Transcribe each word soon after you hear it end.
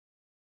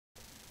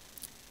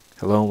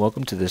Hello and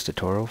welcome to this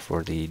tutorial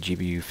for the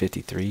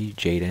GBU-53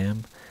 JDAM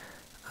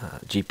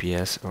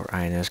GPS or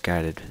INS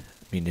guided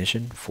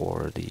munition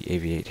for the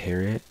AV-8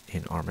 Harrier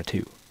in ARMA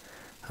II.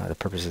 The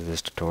purpose of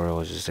this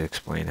tutorial is just to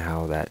explain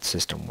how that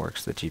system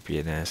works, the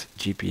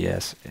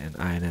GPS and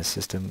INS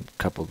system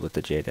coupled with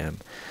the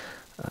JDAM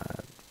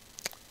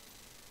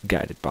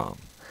guided bomb.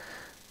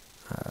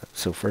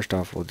 So first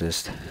off, we'll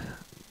just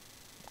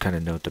kind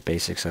of note the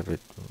basics of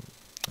it.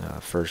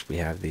 First we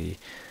have the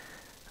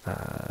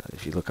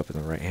if you look up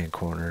in the right hand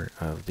corner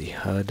of the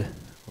HUD,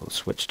 we'll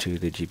switch to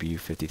the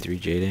GBU-53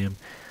 JDAM.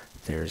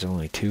 There's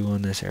only two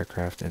on this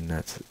aircraft, and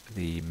that's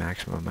the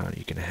maximum amount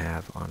you can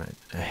have on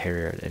a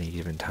Harrier at any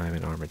given time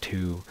in ARMA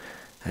II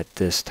at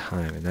this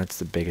time. And that's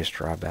the biggest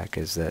drawback,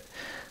 is that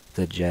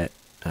the jet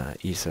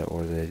ESA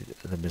or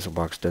the missile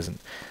box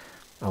doesn't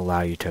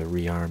allow you to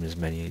rearm as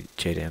many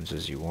JDAMs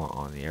as you want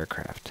on the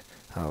aircraft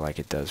like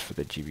it does for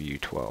the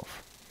GBU-12.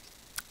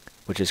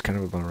 Which is kind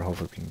of a bummer.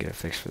 Hopefully we can get a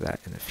fix for that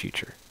in the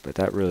future. But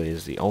that really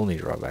is the only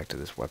drawback to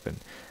this weapon.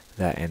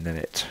 That, and then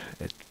it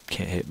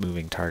can't hit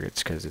moving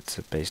targets because it's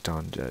based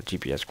on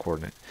GPS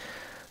coordinate.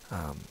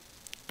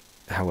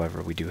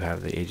 However, we do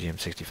have the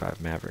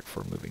AGM-65 Maverick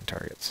for moving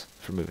targets,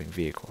 for moving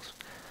vehicles,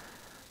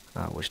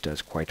 which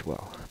does quite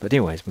well. But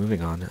anyways,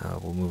 moving on,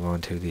 we'll move on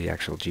to the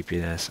actual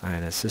GPS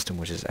INS system,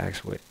 which is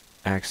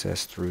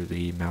accessed through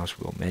the mouse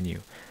wheel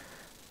menu.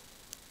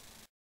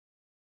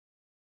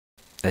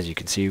 As you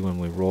can see, when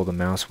we roll the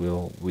mouse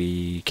wheel,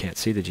 we can't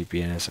see the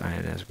GPS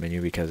INS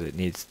menu because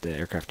the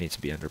aircraft needs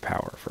to be under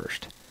power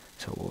first.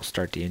 So we'll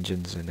start the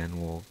engines and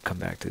then we'll come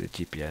back to the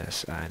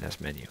GPS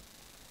INS menu.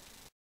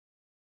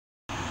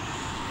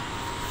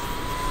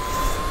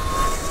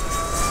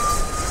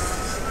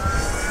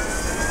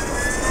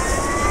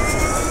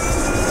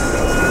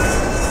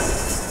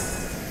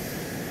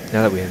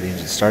 Now that we have the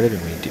engine started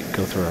and we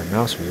go through our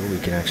mouse wheel, we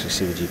can actually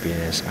see the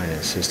GPS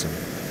INS system,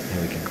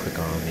 and we can click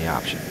on the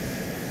option.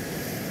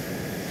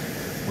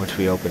 Once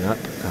we open up,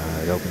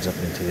 it opens up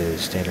into the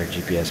standard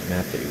GPS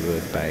map that you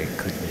would by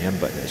clicking the M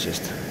button. It's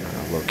just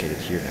located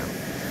here now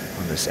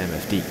on this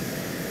MFD.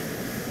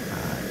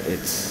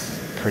 It's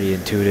pretty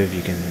intuitive.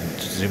 You can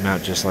zoom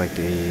out just like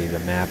the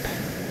map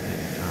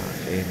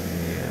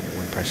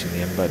when pressing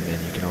the M button,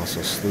 and you can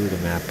also slew the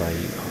map by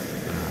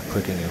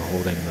clicking and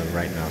holding the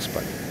right mouse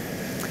button.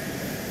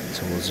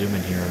 So we'll zoom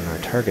in here on our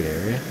target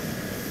area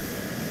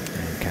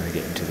and kind of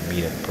get into the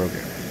meat of the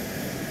program.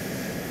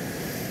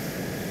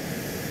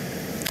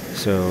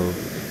 So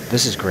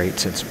this is great,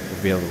 since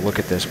we'll be able to look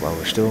at this while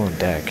we're still on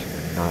deck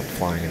and not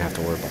flying and have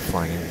to worry about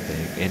flying into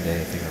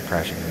anything or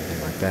crashing or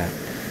anything like that.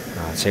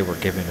 Say we're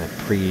given a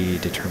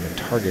predetermined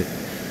target,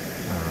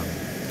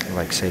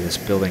 like say this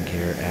building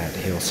here at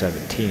Hill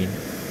 17,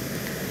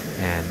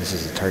 and this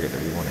is the target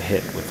that we want to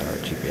hit with our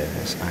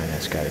GPS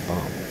INS guided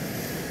bomb.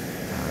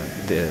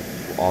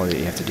 All that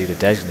you have to do to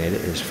designate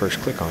it is first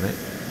click on it,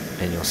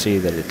 and you'll see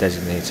that it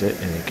designates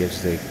it, and it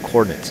gives the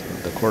coordinates,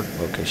 the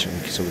coordinate location,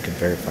 so we can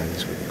verify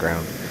this with the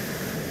ground,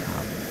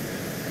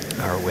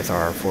 or with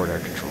our forward air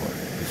controller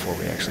before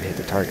we actually hit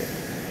the target.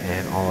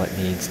 And all it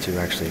needs to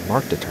actually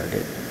mark the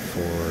target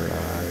for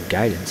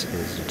guidance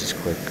is you just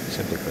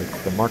simply click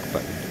the mark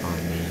button on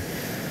the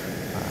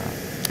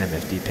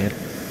MFD panel.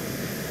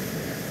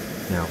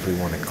 Now if we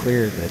want to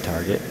clear the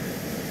target,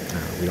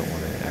 we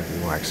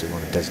actually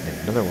want to designate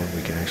another one,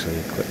 we can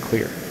actually click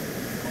clear,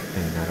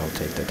 and that'll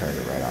take the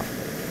target right off of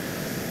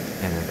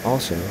it. And then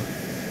also,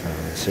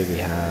 say we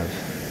have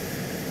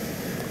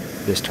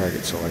this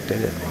target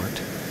selected and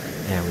marked,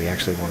 and we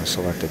actually want to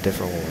select a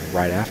different one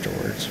right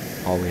afterwards.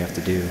 All we have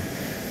to do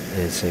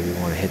is say we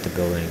want to hit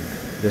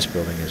this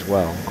building as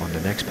well on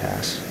the next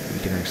pass. We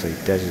can actually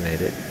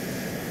designate it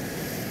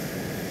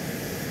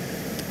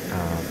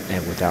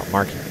and without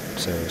marking it.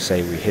 So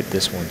say we hit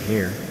this one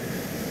here,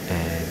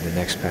 and the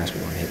next pass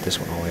we want to hit this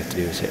one, all we have to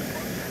do is hit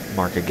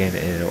mark again,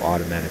 and it'll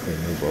automatically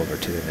move over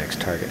to the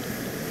next target,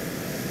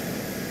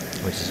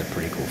 which is a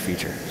pretty cool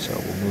feature. So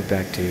we'll move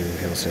back to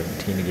Hill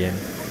 17 again,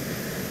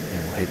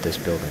 and we'll hit this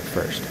building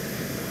first.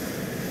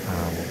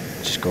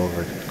 We'll just go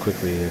over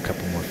quickly a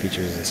couple more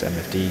features of this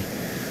MFD.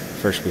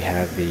 First, we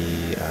have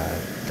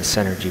the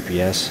center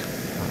GPS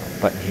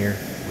button here,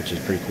 which is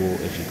pretty cool.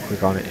 If you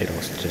click on it, it'll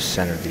just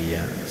center the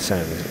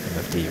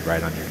MFD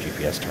right on your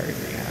GPS target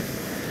that you have.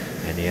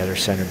 And the other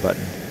center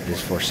button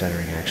is for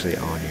centering actually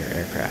on your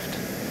aircraft.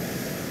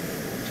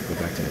 So go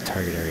back to the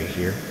target area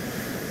here.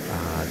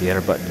 The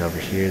other button over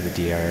here, the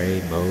DRA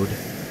mode,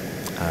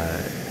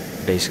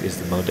 basically is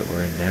the mode that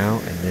we're in now,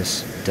 and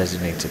this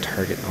designates a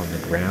target on the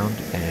ground,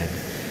 and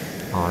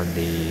on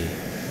the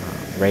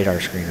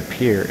radar screen up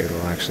here, it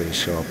will actually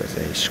show up as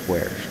a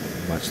square,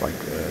 much like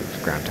the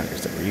ground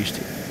targets that we're used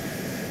to.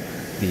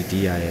 The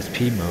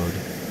DISP mode,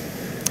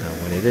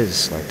 when it is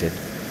selected,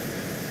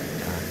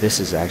 this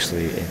is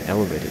actually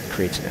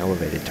creates an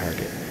elevated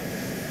target,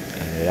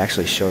 and it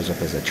actually shows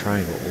up as a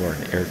triangle or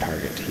an air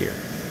target here.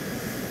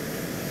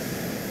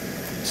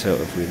 So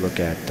if we look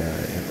at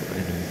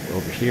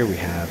over here, we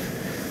have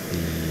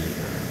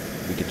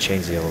we can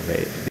change the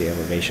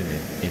elevation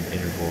in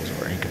intervals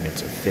or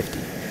increments of 50.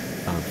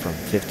 from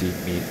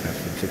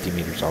 50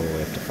 meters all the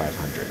way up to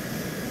 500.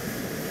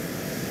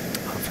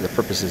 For the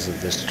purposes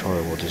of this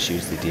tutorial, we'll just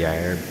use the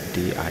DIR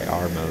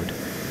mode,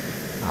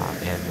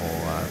 and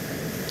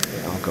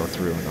I'll go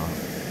through and I'll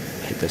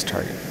hit this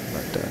target.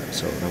 But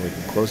so now we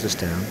can close this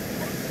down,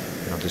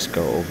 and I'll just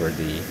go over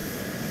the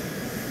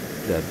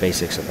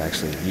basics of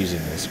actually using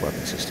this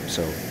weapon system.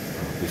 So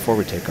before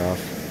we take off,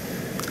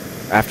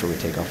 after we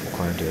take off, we'll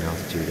climb to an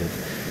altitude of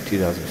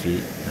 2,000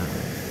 feet,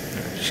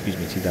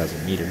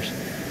 2,000 meters,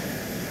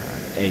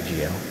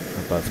 AGL,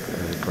 above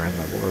ground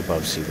level, or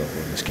above sea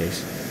level in this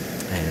case.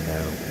 And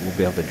we'll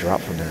be able to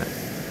drop from that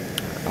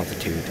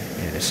altitude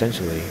and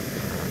essentially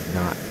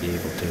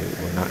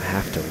will not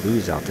have to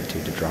lose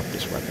altitude to drop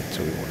this weapon,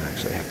 so we won't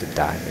actually have to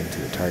dive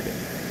into the target.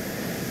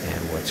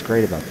 And what's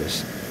great about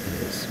this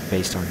is,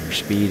 based on your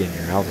speed and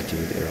your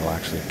altitude, it'll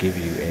actually give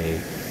you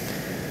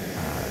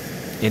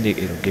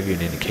it'll give you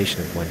an indication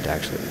of when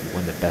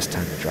the best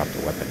time to drop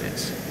the weapon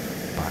is.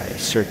 By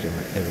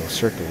it'll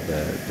circle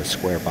the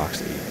square box,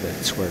 the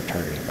square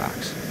targeting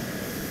box.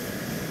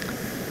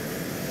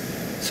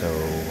 So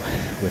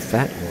with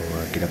that,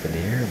 we'll get up in the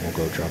air and we'll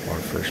go drop our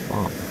first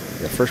bomb.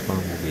 The first bomb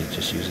will be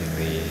just using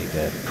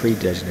the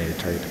pre-designated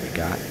target that we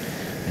got,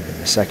 and then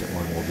the second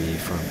one will be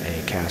from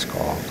a CAS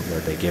call where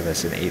they give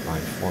us an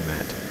 8-line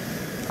format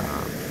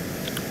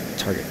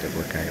target that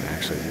we're going to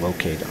actually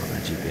locate on the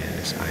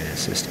GPS INS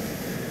system.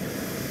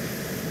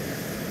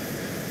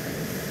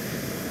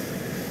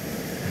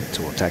 And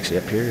so we'll taxi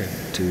up here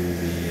to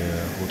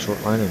the hold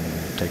short line and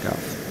we'll take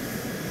off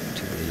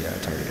to the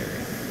target area.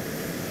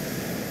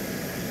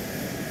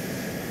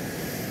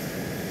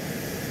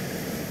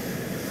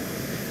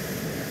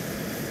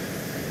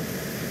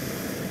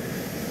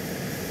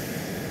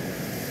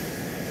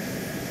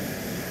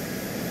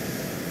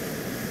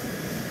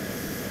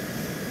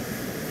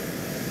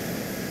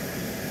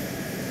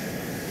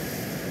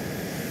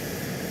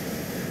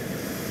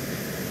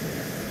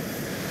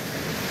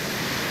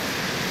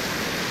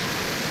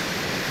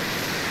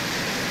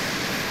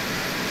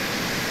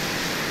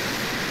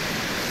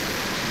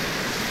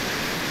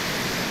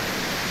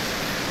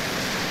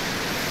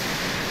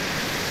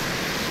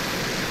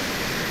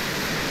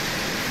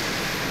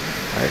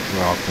 Alright,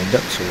 we're all cleaned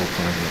up, so we'll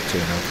climb up to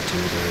an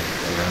altitude of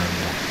around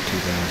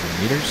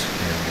 2,000 meters,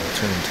 and we'll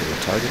turn to the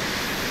target,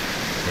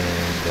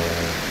 and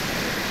we'll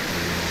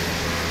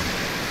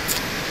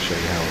show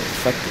you how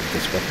effective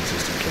this weapon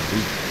system can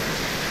be.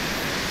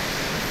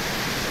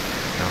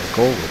 Now the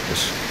goal with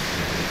this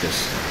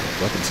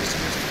weapon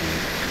system is to be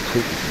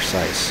completely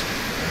precise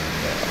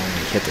and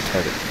only hit the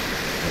targets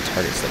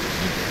that we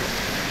need to hit.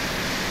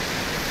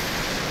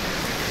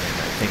 And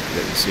I think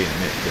that you'll see in a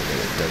minute here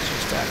that it does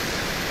just that.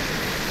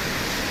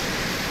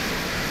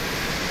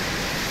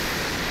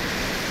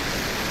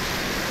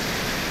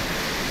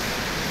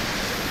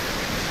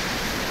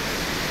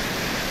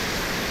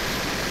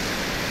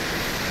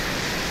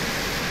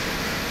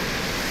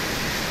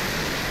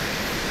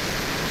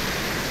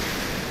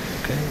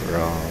 Okay, we're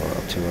all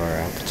up to our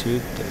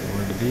altitude that we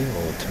wanted to be.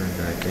 We'll turn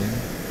back in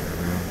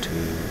around to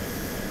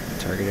the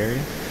target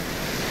area.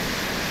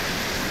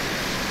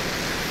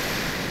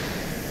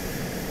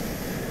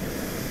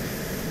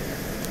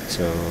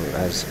 So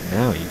as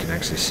now you can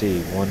actually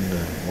see one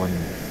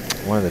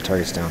of the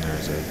targets down there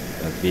is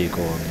a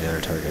vehicle, and the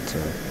other target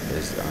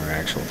is our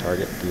actual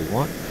target that we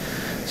want.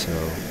 So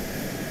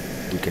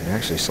we can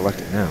actually select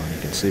it now, and you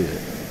can see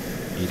that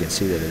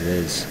it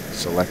is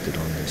selected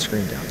on the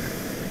screen down there.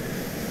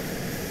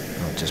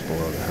 Just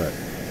below the HUD.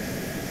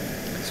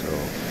 So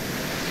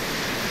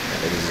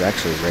it is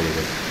actually ready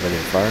to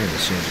fire, and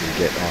as soon as we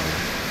get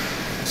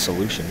our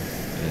solution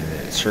and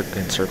it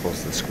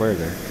encircles the square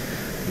there,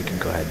 we can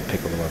go ahead and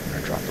pick up the weapon or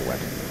drop the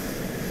weapon.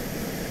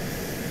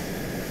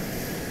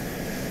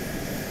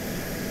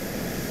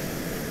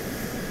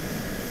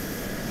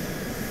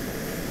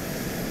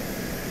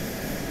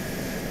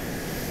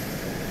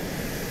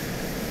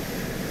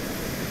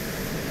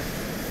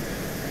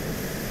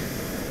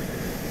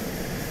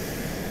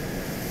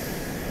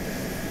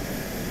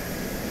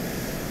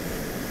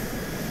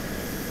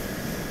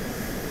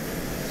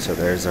 So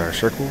there's our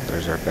circle,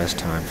 there's our best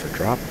time for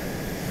drop.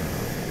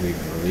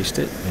 We've released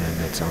it,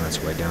 and it's on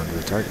its way down to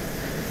the target.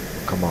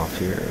 We'll come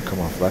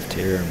off left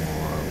here, and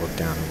we'll look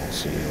down and we'll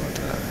see what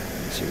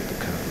the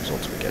kind of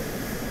results we get.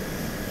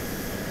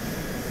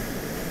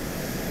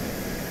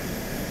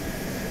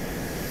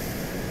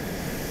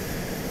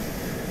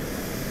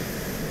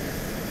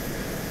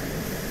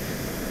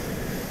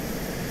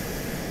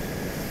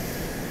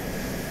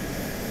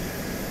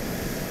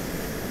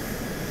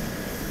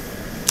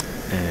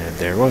 And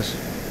there it was.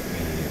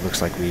 Looks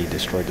like we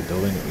destroyed the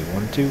building that we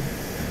wanted to. It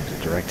was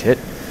a direct hit,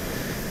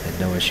 and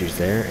no issues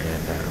there.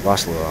 And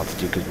lost a little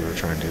altitude because we were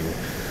trying to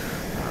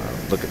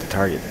look at the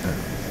target and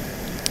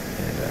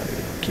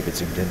keep it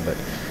zoomed in. But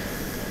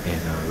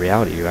in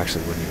reality, you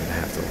actually wouldn't even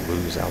have to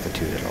lose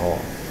altitude at all.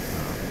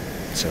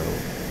 So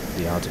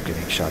the odds of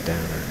getting shot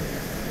down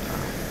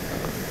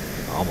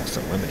are almost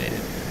eliminated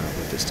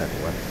with this type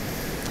of weapon.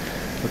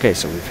 Okay,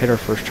 so we've hit our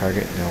first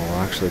target. Now we'll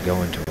actually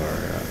go into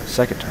our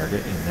second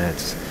target, and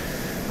that's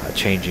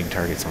changing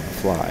targets on the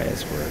fly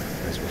as we're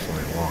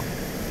flying along.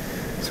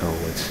 So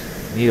what's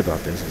neat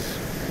about this is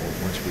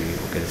once we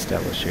will get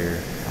established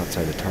here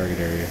outside the target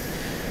area,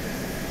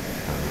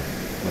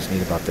 what's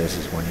neat about this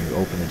is when you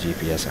open the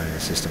GPS on the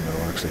system, it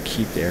will actually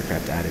keep the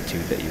aircraft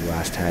attitude that you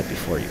last had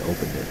before you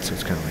opened it. So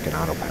it's kind of like an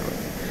autopilot.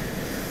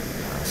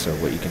 So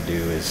what you can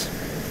do is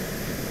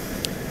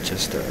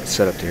just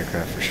set up the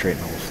aircraft for straight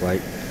and level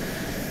flight,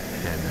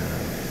 and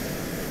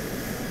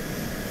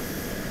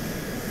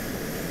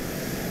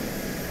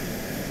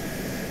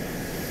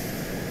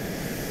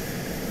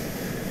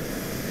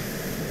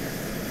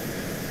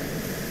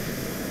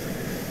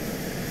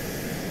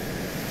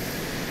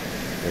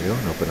there you go,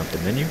 and open up the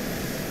menu.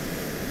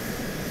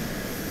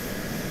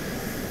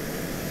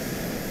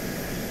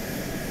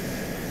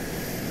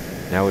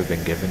 Now we've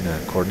been given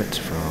coordinates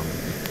from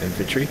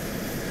infantry.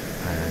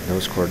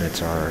 Those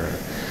coordinates are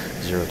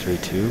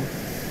 032,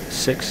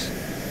 6,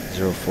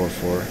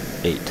 044,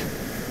 8.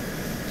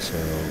 So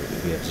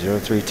we have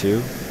 032,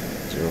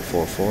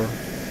 044,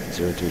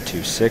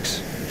 032, 6,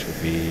 which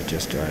would be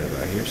just right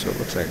about here. So it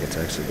looks like it's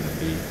actually going to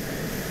be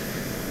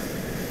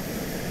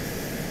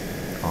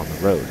on the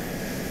road.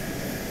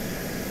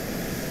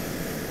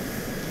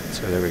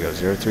 So there we go,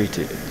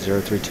 032,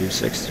 032,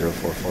 6,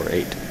 044,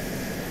 8.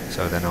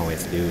 So then all we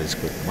have to do is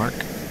click mark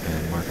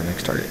and mark our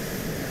next target.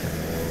 And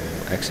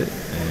we'll exit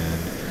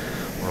and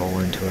roll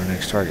into our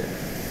next target.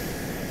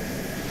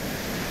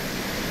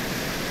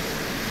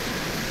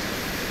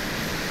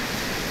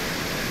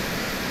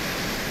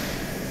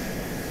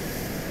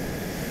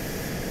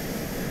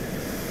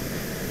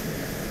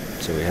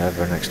 So we have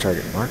our next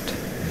target marked,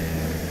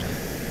 and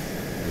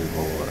we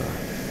will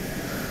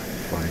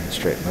fly in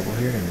straight and level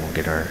here, and we'll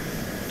get our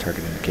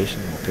target indication,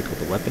 and we'll pick up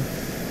the weapon.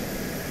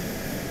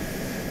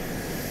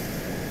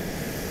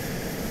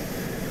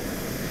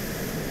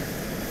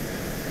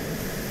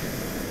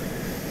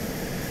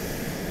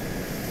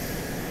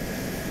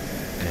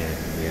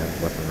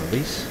 Weapon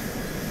release.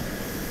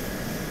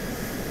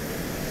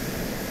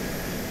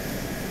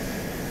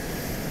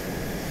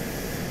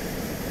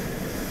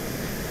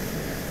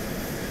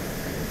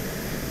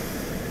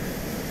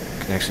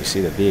 You can actually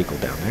see the vehicle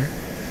down there.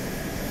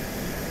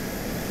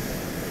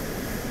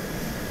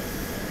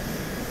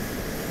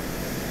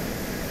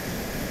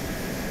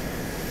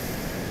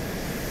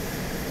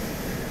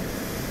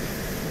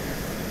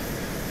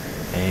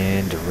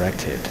 And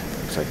direct hit.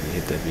 Looks like we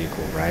hit the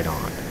vehicle right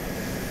on.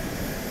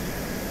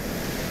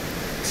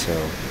 So,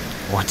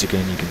 once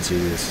again, you can see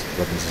this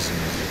weapon system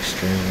is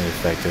extremely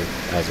effective,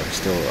 as I'm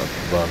still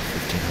above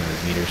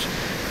 1,500 meters,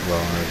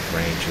 well out of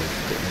range of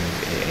the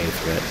AA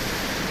threat.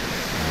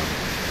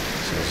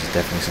 So this is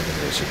definitely something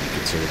that should be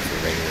considered for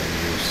regular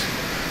use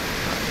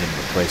in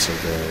place of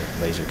the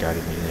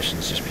laser-guided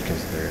munitions, just because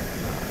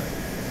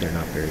they're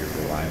not very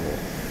reliable.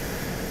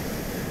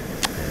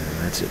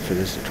 And that's it for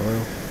this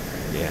tutorial.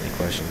 If you have any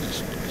questions,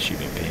 just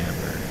shoot me a PM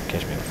or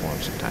catch me on the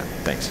forum sometime.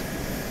 Thanks.